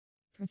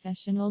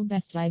Professional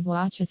best dive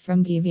watches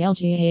from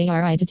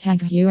BVLGARI to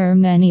tag your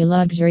many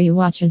luxury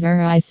watches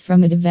arise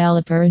from a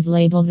developer's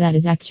label that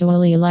is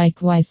actually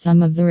likewise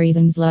some of the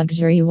reasons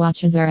luxury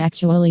watches are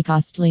actually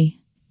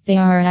costly. They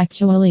are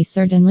actually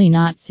certainly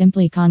not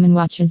simply common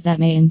watches that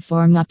may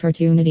inform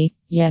opportunity,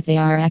 yet they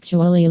are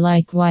actually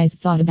likewise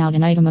thought about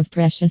an item of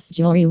precious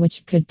jewelry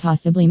which could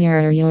possibly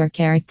mirror your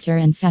character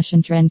and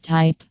fashion trend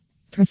type.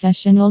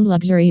 Professional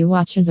luxury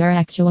watches are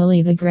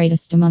actually the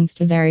greatest amongst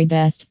the very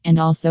best, and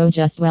also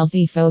just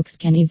wealthy folks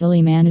can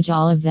easily manage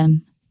all of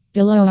them.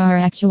 Below are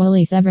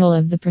actually several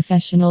of the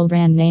professional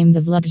brand names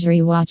of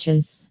luxury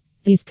watches.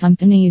 These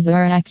companies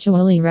are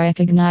actually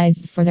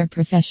recognized for their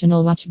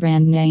professional watch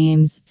brand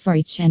names, for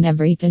each and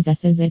every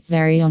possesses its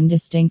very own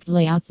distinct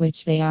layouts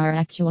which they are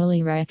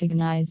actually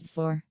recognized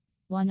for.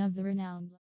 One of the renowned